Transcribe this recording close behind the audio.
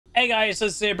Hey guys,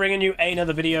 this is here bringing you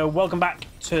another video. Welcome back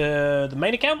to the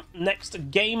main account. Next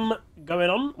game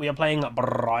going on, we are playing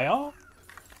Briar.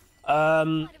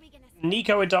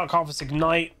 Nico with Dark Harvest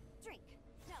Ignite.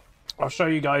 I'll show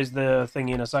you guys the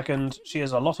thingy in a second. She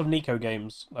has a lot of Nico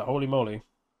games. Holy moly.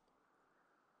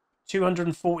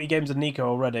 240 games of Nico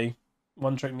already.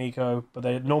 One trick Nico, but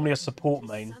they're normally a support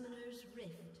main.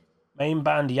 Main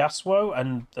banned Yasuo,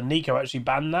 and the Nico actually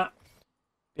banned that.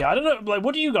 Yeah, I don't know, like,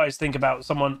 what do you guys think about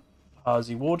someone,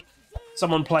 Huzzy Ward,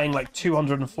 someone playing like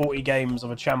 240 games of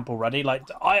a champ already? Like,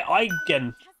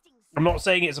 again, I'm not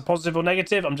saying it's a positive or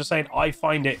negative, I'm just saying I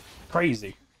find it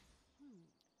crazy.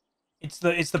 It's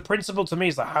the principle to me,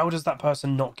 is like, how does that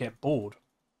person not get bored?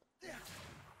 You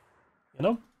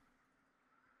know?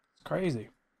 It's crazy.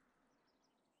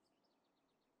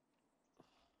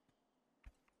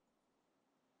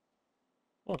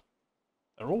 Oh,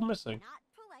 they're all missing.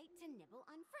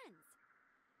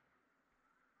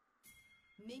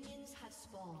 Minions have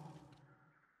spawned.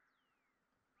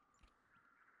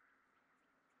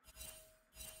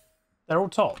 They're all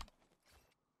top.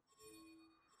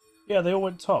 Yeah, they all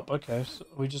went top. Okay, so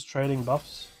are we just trading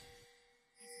buffs?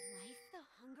 Is life the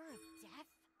hunger of death?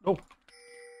 Oh.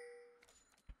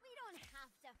 We don't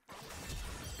have to fight.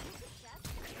 We could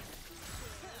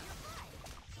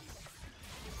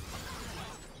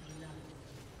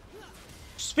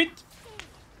just Spit.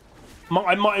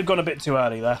 I might have gone a bit too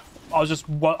early there. I was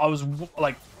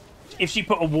like, if she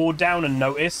put a ward down and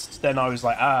noticed, then I was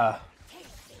like, ah.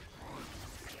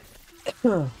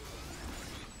 So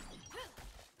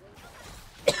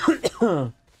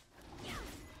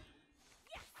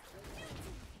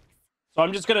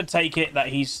I'm just gonna take it that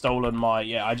he's stolen my.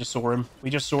 Yeah, I just saw him. We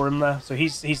just saw him there, so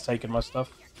he's taken my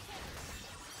stuff.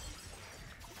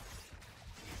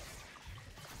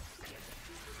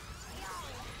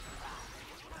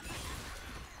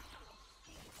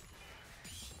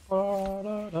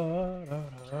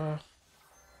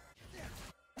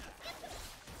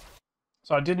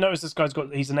 So I did notice this guy's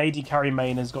he's an AD carry main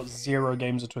and has got 0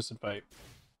 games of Twisted Fate.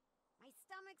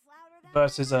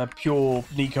 Versus a pure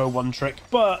Nico one trick,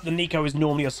 but the Nico is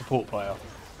normally a support player.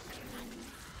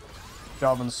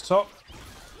 Jarvan's top.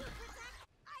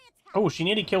 Oh, she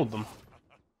nearly killed them.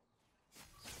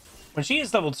 When she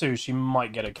is level 2, she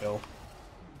might get a kill.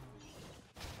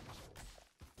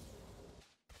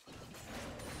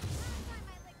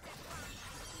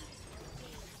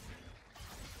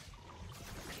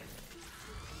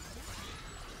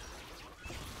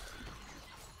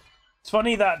 It's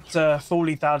funny that full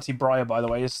lethality Briar, by the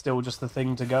way, is still just the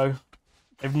thing to go.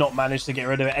 They've not managed to get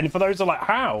rid of it. And for those who are like,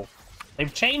 how?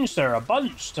 They've changed her a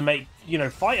bunch to make, you know,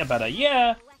 fighter better.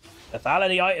 Yeah,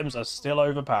 lethality items are still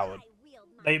overpowered.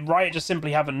 Riot just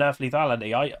simply haven't nerfed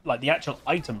lethality. Like, the actual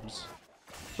items.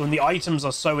 So when the items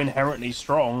are so inherently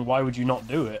strong, why would you not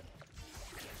do it?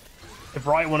 If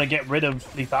Riot want to get rid of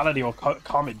lethality or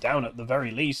calm it down at the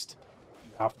very least,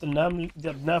 you have to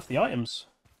nerf the items.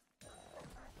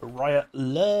 Riot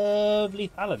love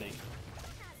lethality.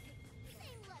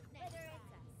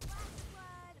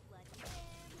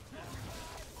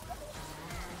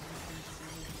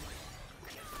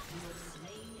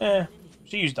 Yeah,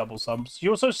 she used double subs. She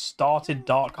also started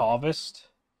Dark Harvest.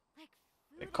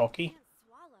 Bit cocky.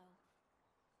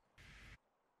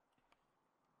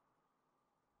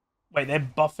 Wait,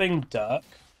 they're buffing Dirk?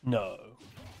 No.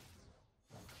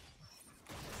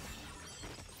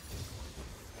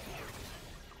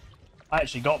 I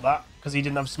actually got that because he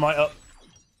didn't have smite up.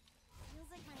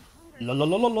 If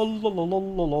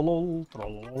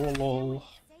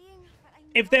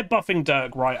they're buffing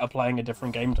Dirk, right, are playing a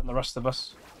different game than the rest of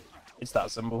us. It's that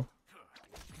simple.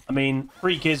 I mean,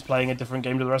 Freak is playing a different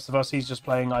game to the rest of us. He's just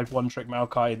playing like one trick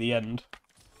Maokai at the end.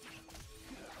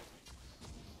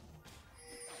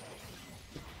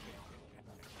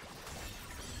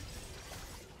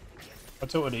 I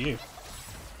tilted at you.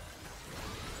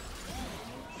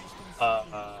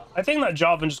 I think that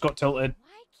Jarvan just got tilted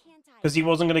because he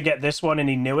wasn't going to get this one and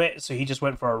he knew it, so he just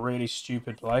went for a really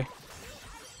stupid play.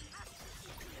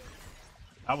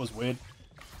 That was weird.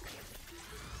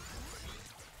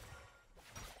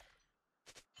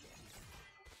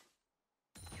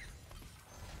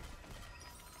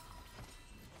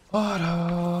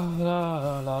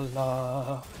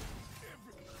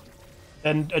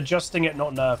 And adjusting it,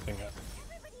 not nerfing it.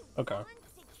 Okay.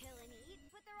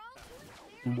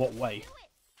 In what way?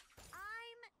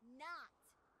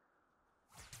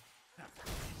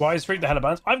 Why is Freak the hell of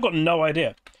balance? I've got no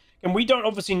idea. And we don't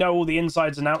obviously know all the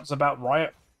insides and outs about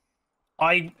Riot.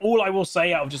 All I will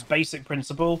say out of just basic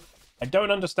principle, I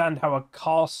don't understand how a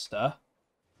caster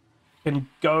can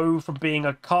go from being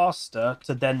a caster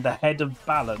to then the head of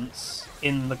balance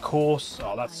in the course.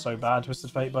 Oh, that's so bad,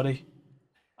 Twisted Fate, buddy.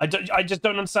 I just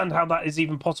don't understand how that is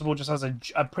even possible just as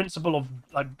a principle of,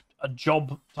 like, a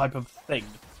job type of thing.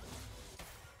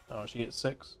 Oh, she gets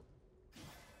 6.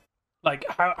 Like,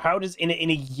 how does, in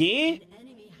a year,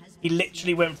 he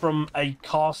literally went from a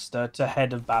caster to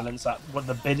head of balance at what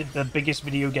the biggest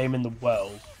video game in the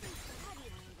world.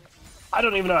 I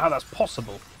don't even know how that's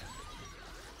possible.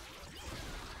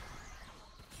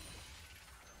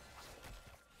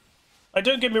 Like,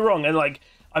 don't get me wrong, and like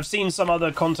I've seen some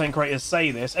other content creators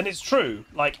say this, and it's true.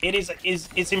 Like,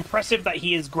 it's impressive that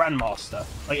he is Grandmaster.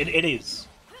 Like, it is.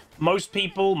 Most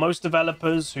people, most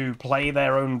developers who play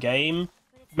their own game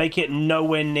make it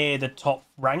nowhere near the top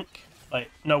rank. Like,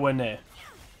 nowhere near.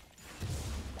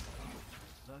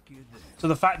 So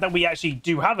the fact that we actually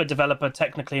do have a developer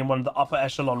technically in one of the upper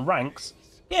echelon ranks,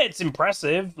 yeah, it's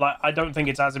impressive. Like, I don't think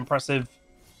it's as impressive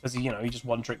as, you know, he just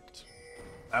one-tricked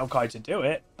Maokai to do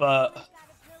it, but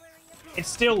it's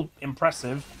still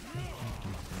impressive.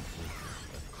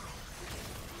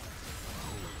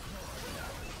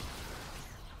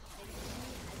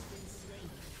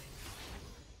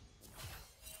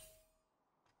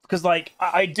 Because, like,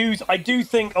 I do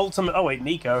think ultimate. Oh wait,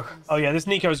 Nico. Oh yeah, this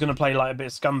Nico is going to play like a bit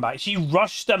of scumbag. She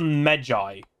rushed a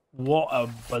Magi. What a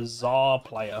bizarre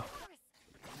player.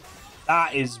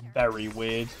 That is very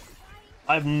weird.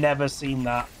 I've never seen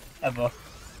that ever.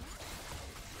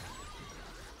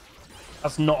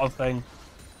 That's not a thing.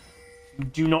 You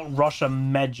do not rush a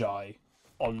Magi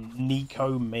on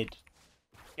Nico mid.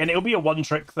 And it'll be a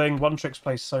one-trick thing. One-tricks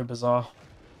play so bizarre.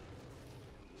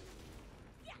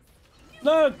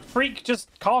 No, Freak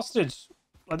just casted.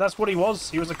 Like, that's what he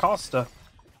was. He was a caster.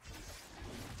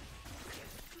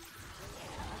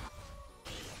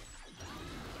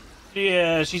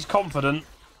 Yeah, she's confident.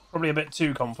 Probably a bit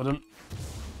too confident.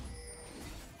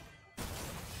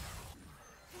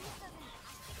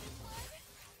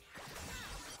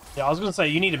 Yeah, I was going to say,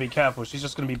 you need to be careful. She's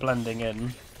just going to be blending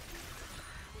in.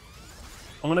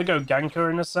 I'm going to go gank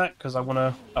her in a sec, because I want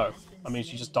to... Oh, I mean,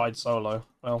 she just died solo.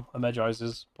 Well, a Magi's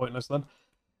is pointless then.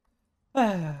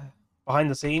 Behind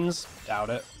the scenes? Doubt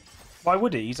it. Why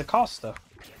would he? He's a caster.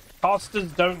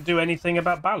 Casters don't do anything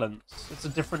about balance. It's a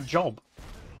different job.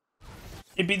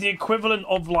 It'd be the equivalent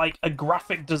of, like, a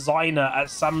graphic designer at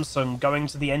Samsung going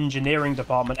to the engineering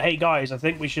department. Hey, guys, I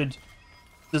think we should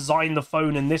design the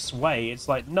phone in this way. It's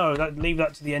like, no, leave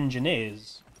that to the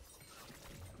engineers.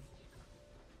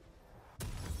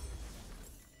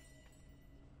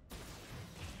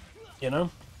 You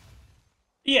know?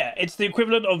 Yeah, it's the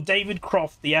equivalent of David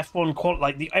Croft, the F1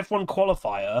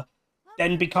 qualifier,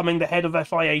 then becoming the head of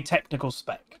FIA technical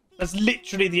spec. That's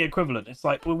literally the equivalent. It's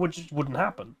like, well, it just wouldn't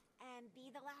happen. And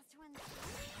be the last one.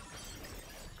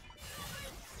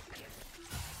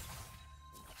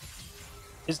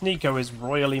 This Nico is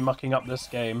royally mucking up this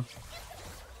game.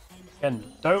 Again,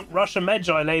 don't rush a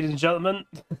Magi, ladies and gentlemen.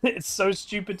 It's so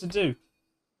stupid to do.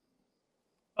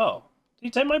 Oh, did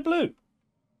he take my blue?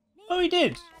 Oh, he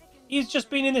did. He's just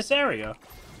been in this area.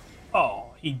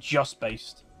 Oh, he just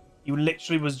based. He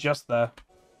literally was just there.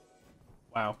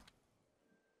 Wow.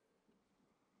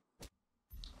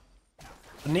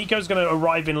 So Nico's going to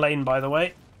arrive in lane, by the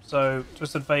way. So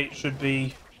Twisted Fate should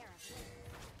be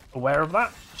aware of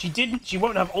that. She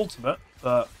won't have ultimate,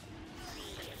 but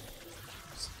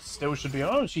still should be.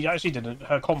 Oh, she actually didn't.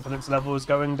 Her confidence level is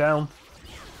going down.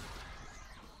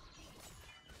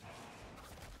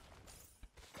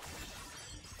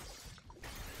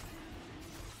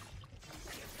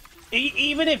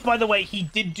 Even if, by the way, he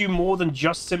did do more than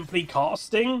just simply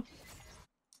casting,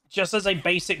 just as a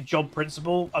basic job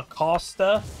principle, a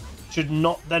caster should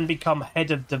not then become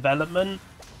head of development.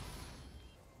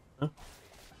 Huh?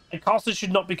 A caster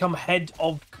should not become head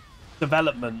of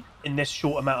development in this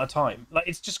short amount of time. Like,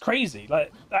 it's just crazy.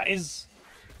 Like, it's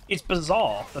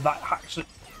bizarre that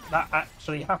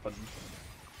actually happened.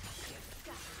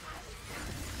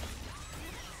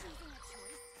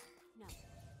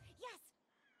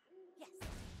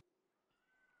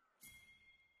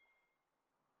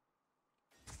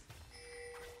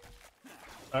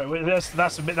 Alright,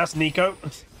 that's Nico. You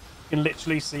can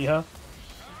literally see her.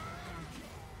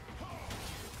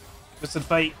 Twisted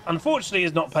Fate, unfortunately,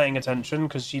 is not paying attention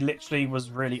because she literally was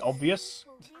really obvious.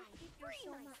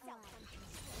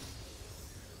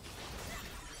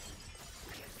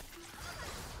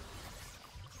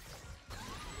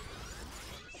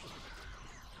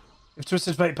 If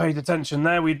Twisted Fate paid attention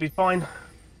there, we'd be fine.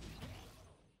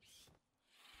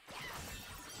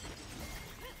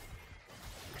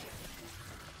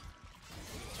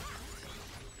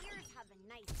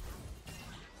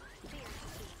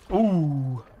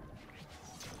 Ooh.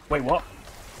 Wait, what?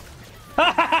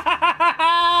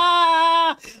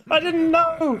 I didn't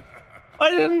know.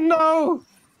 I didn't know.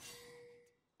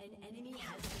 An enemy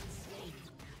has been slain.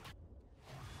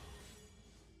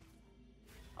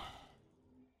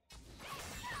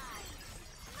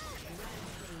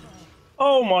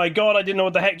 Oh my god, I didn't know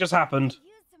what the heck just happened. Use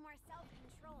some more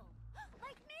self-control.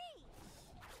 Like me.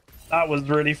 That was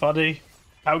really funny.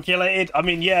 Calculated? I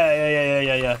mean,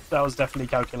 yeah. That was definitely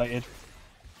calculated.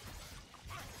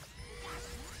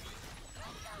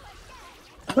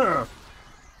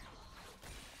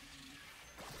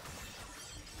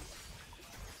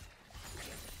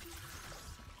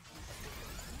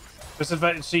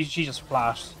 She just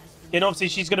flashed. And obviously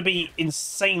she's going to be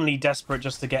insanely desperate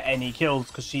just to get any kills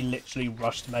because she literally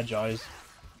rushed Medjai's.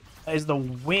 That is the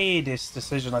weirdest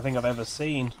decision I think I've ever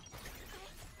seen.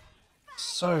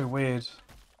 So weird.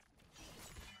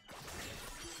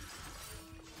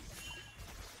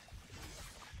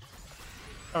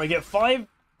 And we get 5?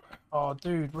 Oh,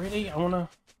 dude, really? I want to...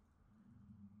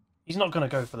 He's not going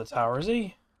to go for the tower, is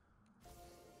he?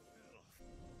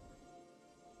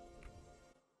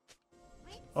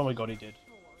 Oh my god, he did.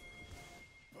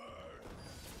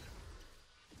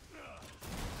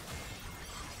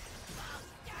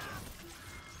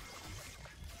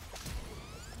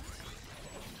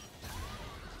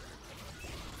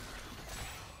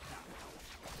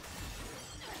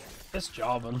 This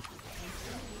Jarvan.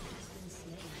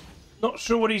 Not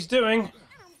sure what he's doing. I'm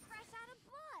fresh out of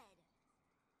blood.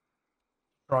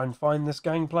 Try and find this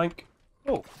gangplank.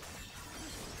 Oh.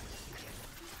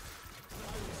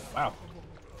 Wow.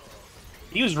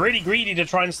 He was really greedy to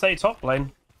try and stay top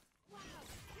lane. Wow,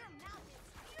 your mouth is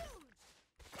huge.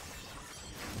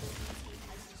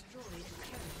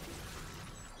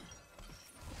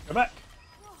 Go back.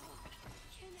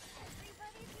 Can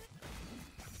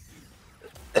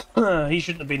everybody He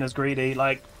shouldn't have been as greedy.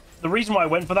 Like, the reason why I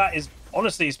went for that is,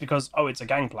 honestly, it's because, oh, it's a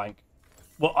gangplank.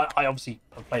 Well, I obviously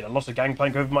have played a lot of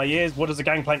gangplank over my years. What does a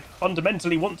gangplank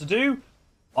fundamentally want to do?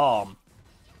 Farm.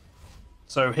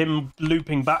 So him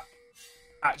looping back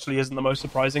actually isn't the most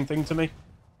surprising thing to me.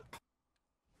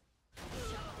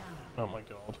 Oh my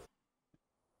god.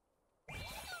 all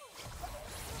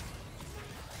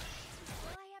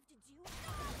I have to do?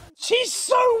 She's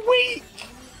so weak!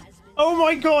 Oh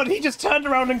my god, he just turned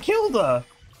around and killed her!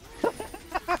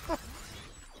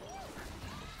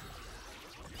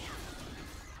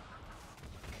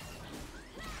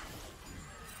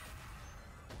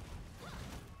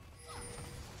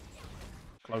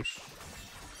 Close.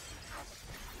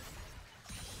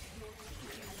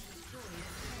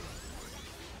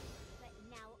 But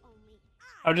now only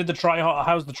How did the tryhard?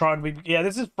 How's the tryhard week? Yeah,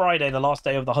 this is Friday, the last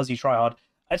day of the Huzzy tryhard.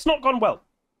 It's not gone well.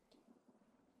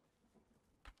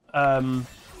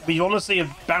 We honestly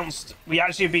have bounced. We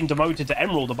actually have been demoted to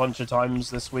Emerald a bunch of times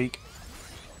this week,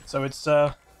 so it's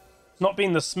not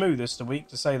been the smoothest a week,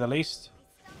 to say the least.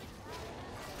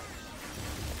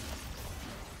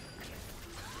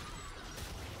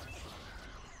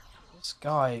 This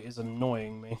guy is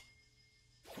annoying me.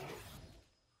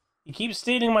 He keeps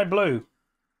stealing my blue.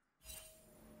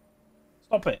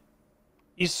 Stop it.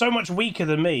 He's so much weaker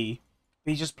than me.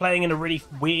 He's just playing in a really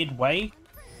weird way.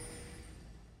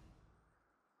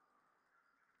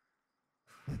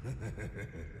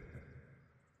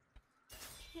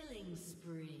 Killing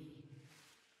spree.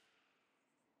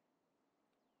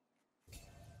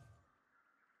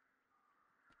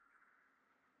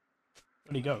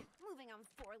 Where'd he go? moving on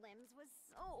 4 limbs was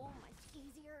so much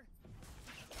easier.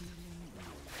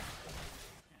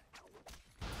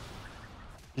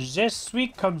 Je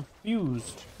suis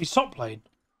confused. He's top lane.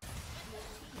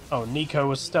 Oh, Nico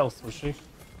was stealth, was she? An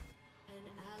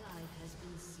ally has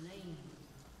been slain.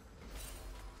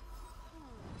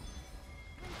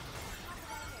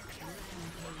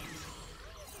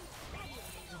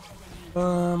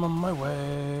 I'm on my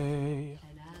way.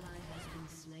 An ally has been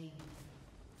slain.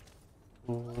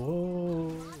 Whoa.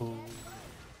 Killing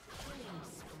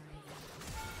spree.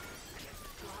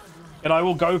 And I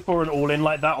will go for an all-in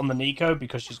like that on the Nico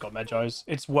because she's got Medjai's.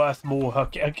 It's worth more.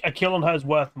 A kill on her is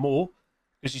worth more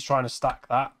because she's trying to stack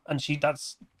that. And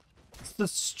that's the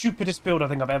stupidest build I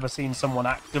think I've ever seen someone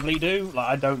actively do. Like,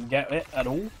 I don't get it at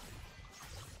all.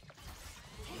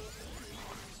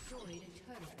 Destroyed a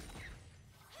turret.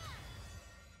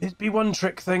 It'd be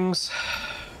one-trick things.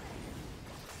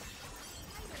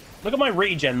 Look at my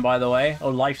regen, by the way.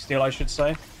 Or lifesteal, I should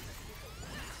say.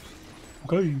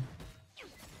 Okay.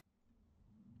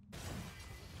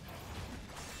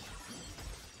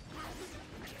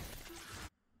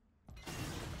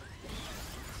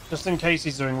 Just in case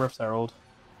he's doing Rift Herald.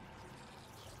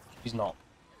 He's not.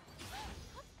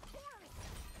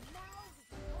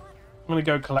 gonna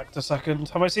go collect a second.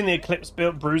 Have I seen the Eclipse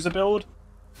build, Bruiser build?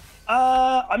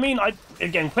 I mean,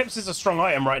 again, Eclipse is a strong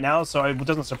item right now, so it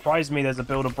doesn't surprise me there's a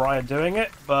build of Briar doing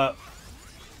it, but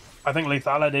I think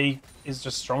lethality is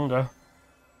just stronger.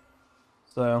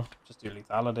 So, just do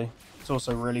lethality. It's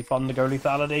also really fun to go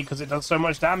lethality because it does so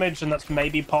much damage, and that's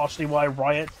maybe partially why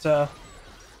Riot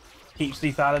keeps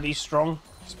lethality strong,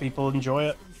 because people enjoy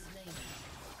it.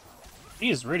 He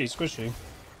is really squishy.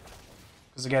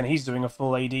 Because again, he's doing a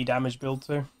full AD damage build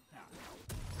too.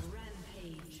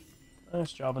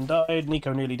 Nice job and died.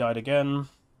 Nico nearly died again.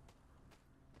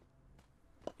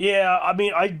 Yeah, I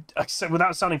mean, I said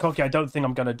without sounding cocky, I don't think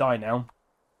I'm gonna die now.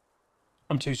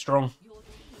 I'm too strong.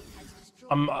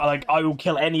 I'm like, I will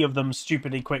kill any of them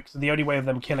stupidly quick. So the only way of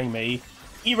them killing me,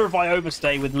 either if I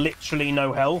overstay with literally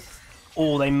no health,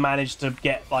 or they manage to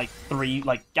get like 3,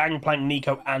 like Gangplank,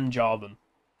 Nico, and Jarvan.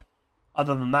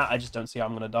 Other than that, I just don't see how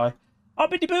I'm gonna die.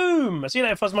 Arbity Boom! I see you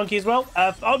later, Fuzz Monkey as well.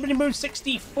 Arbity Boom,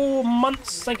 64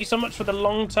 months. Thank you so much for the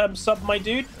long-term sub, my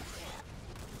dude.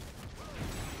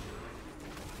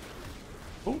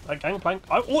 Oh, that Gangplank.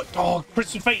 Oh,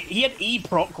 Twisted Fate. He had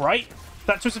E-proc, right?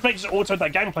 That Twisted Fate just autoed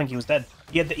that Gangplank. He was dead.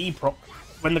 He had the E-proc.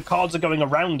 When the cards are going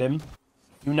around him,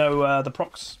 you know the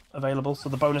procs available, so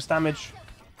the bonus damage.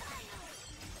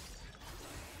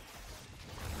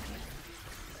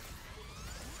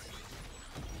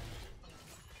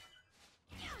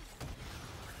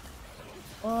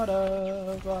 What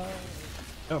have I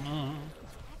done?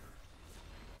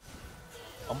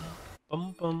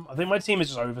 I think my team is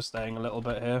just overstaying a little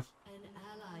bit here. An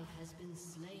ally has been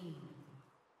slain.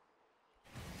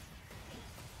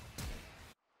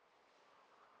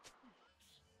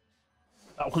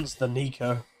 That one's the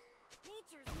Nico.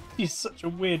 He's such a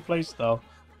weird playstyle.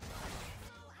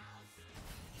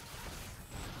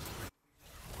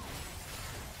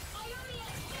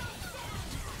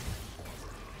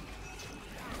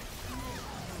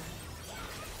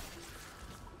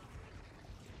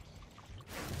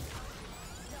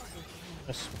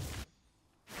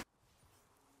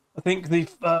 I think the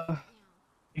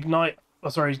Ignite, oh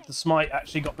sorry, the Smite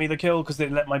actually got me the kill because they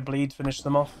let my bleed finish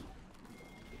them off.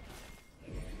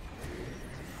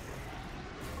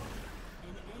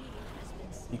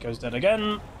 He goes dead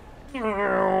again.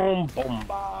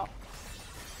 Bomba.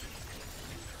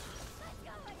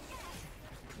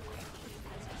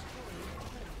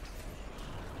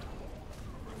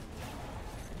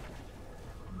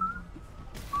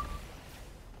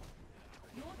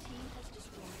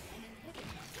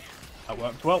 That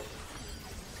worked well.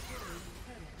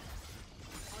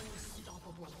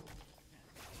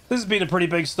 This has been a pretty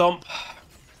big stomp.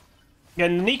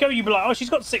 Again, Nico, you'd be like, oh, she's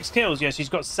got 6 kills. Yeah, she's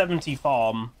got 70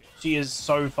 farm. She is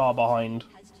so far behind.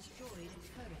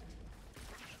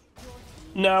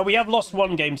 No, we have lost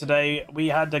one game today. We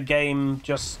had a game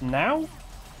just now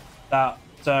that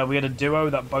we had a duo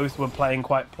that both were playing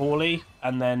quite poorly,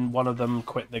 and then one of them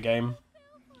quit the game.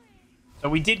 So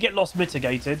we did get loss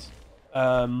mitigated.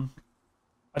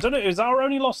 I don't know, is our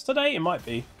only loss today? It might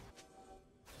be.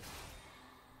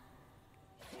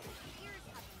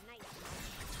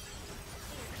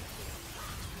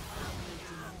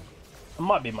 It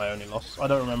might be my only loss. I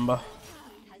don't remember.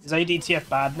 Is ADTF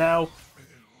bad now?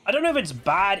 I don't know if it's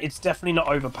bad. It's definitely not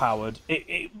overpowered.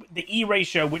 The E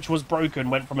ratio, which was broken,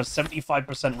 went from a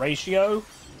 75% ratio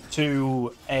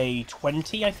to a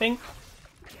 20, I think.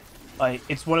 Like,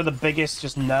 it's one of the biggest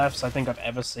just nerfs I think I've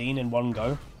ever seen in one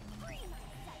go.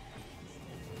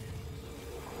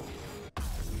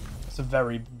 It's a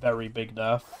very, very big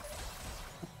nerf.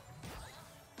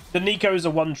 The Nico is a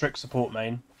one-trick support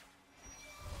main.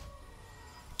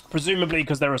 Presumably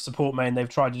because they're a support main, they've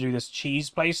tried to do this cheese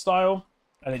playstyle,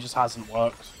 and it just hasn't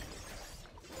worked.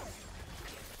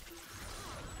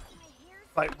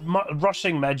 Like,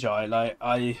 rushing Magi, like,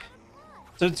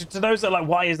 So to those that are like,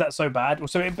 why is that so bad?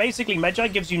 So it basically, Magi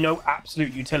gives you no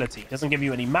absolute utility. It doesn't give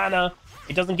you any mana.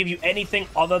 It doesn't give you anything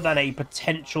other than a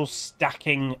potential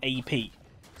stacking AP.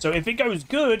 So if it goes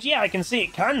good, yeah, I can see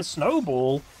it can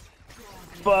snowball,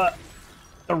 but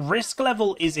the risk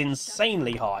level is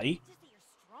insanely high.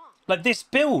 Like this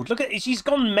build, look at it, she's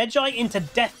gone Magi into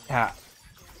Death Cat.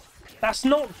 That's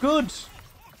not good.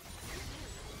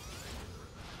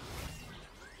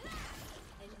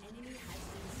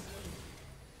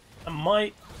 That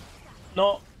might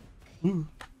not. Can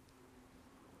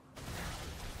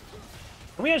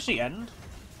we actually end?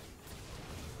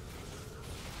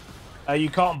 You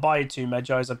can't buy 2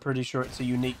 Magi's. I'm pretty sure it's a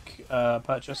unique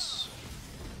purchase.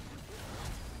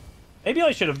 Maybe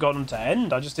I should have gone to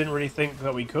end. I just didn't really think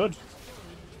that we could.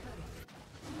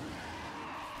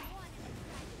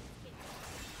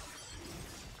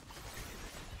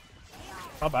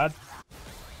 Not bad.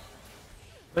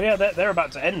 But yeah, they're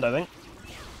about to end, I think.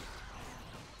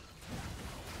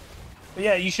 But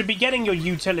yeah, you should be getting your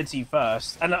utility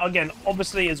first. And again,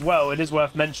 obviously as well, it is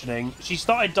worth mentioning, she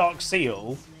started Dark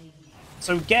Seal.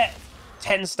 So get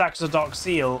 10 stacks of Dark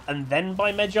Seal and then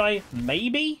buy Medjay,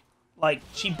 maybe? Like,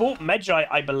 she bought Medjay,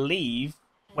 I believe,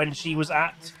 when she was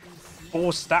at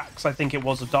 4 stacks, I think it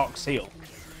was, of Dark Seal.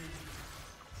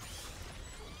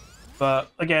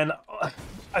 But again,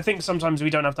 I think sometimes we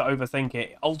don't have to overthink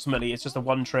it. Ultimately, it's just a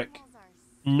one trick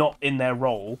not in their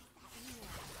role.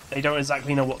 They don't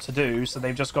exactly know what to do, so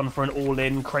they've just gone for an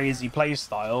all-in crazy play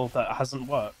style that hasn't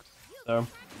worked. So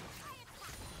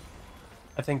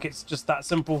I think it's just that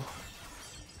simple.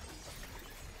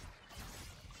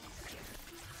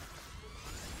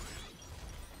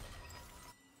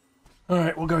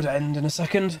 Alright, we'll go to end in a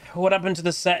second. What happened to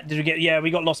the set? Did we get... Yeah,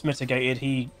 we got lost mitigated.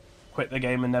 He quit the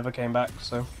game and never came back,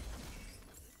 so...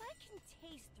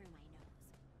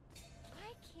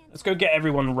 Let's go get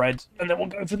everyone red, and then we'll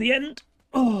go for the end.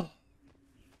 Oh.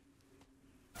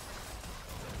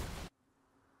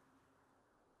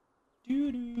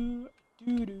 Doo-doo,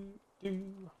 doo-doo,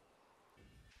 doo.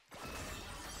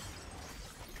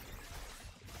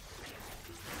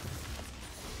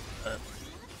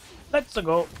 Let's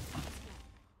go.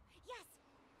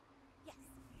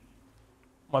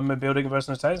 One more building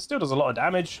versus 10 still does a lot of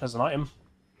damage as an item.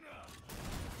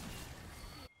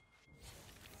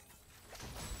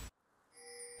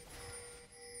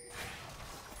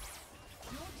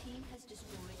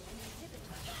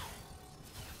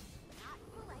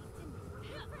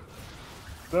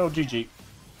 Well, GG.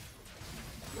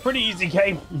 Pretty easy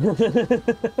game.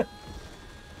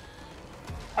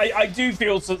 I do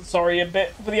feel sorry a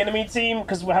bit for the enemy team,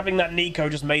 because we're having that Nico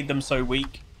just made them so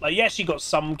weak. Like, yes, she got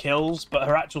some kills, but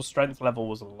her actual strength level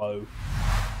was low.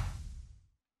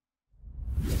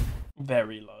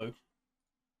 Very low.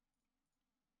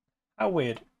 How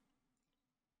weird.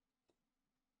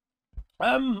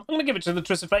 I'm going to give it to the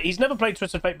Twisted Fate. He's never played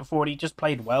Twisted Fate before, and he just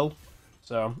played well.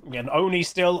 So, again, Oni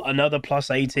still, another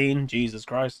plus 18. Jesus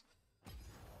Christ.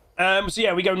 So,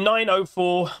 yeah, we go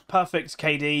 904, perfect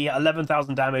KD,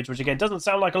 11,000 damage, which, again, doesn't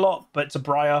sound like a lot, but it's a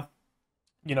Briar.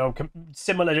 You know,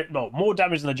 similar, well, more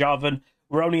damage than the Jarvan.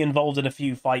 We're only involved in a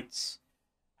few fights.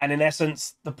 And in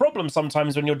essence, the problem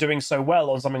sometimes when you're doing so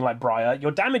well on something like Briar, your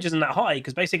damage isn't that high,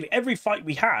 because basically every fight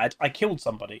we had, I killed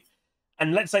somebody.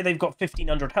 And let's say they've got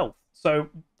 1,500 health. So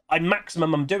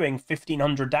maximum I'm doing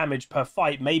 1,500 damage per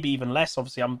fight, maybe even less.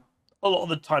 Obviously, I'm a lot of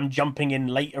the time jumping in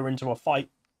later into a fight.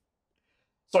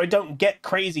 So I don't get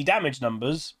crazy damage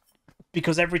numbers,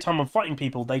 because every time I'm fighting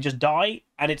people, they just die,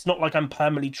 and it's not like I'm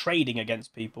permanently trading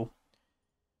against people.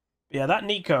 But yeah, that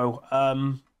Nico,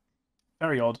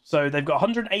 very odd. So they've got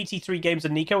 183 games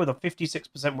of Nico with a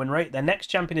 56% win rate. Their next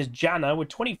champion is Janna with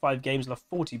 25 games with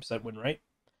a 40% win rate.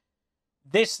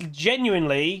 This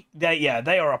genuinely, they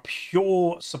are a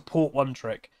pure support one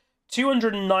trick.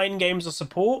 209 games of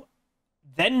support,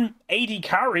 then AD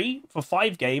carry for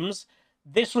 5 games.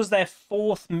 This was their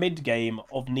 4th mid game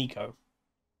of Nico.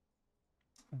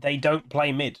 They don't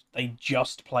play mid. They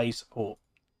just play support.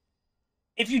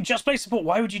 If you just play support,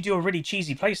 why would you do a really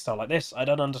cheesy playstyle like this? I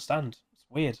don't understand. It's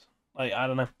weird. Like, I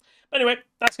don't know. But anyway,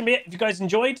 that's going to be it. If you guys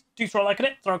enjoyed, do throw a like on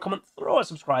it, throw a comment, throw a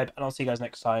subscribe, and I'll see you guys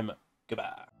next time.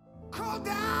 Goodbye. Call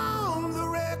down the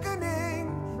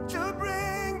reckoning to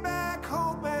bring back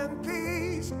hope and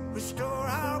peace. Restore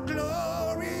our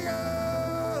glory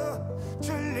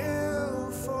to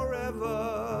live forever.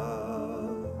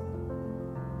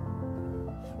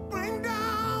 Bring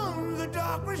down the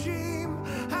dark regime.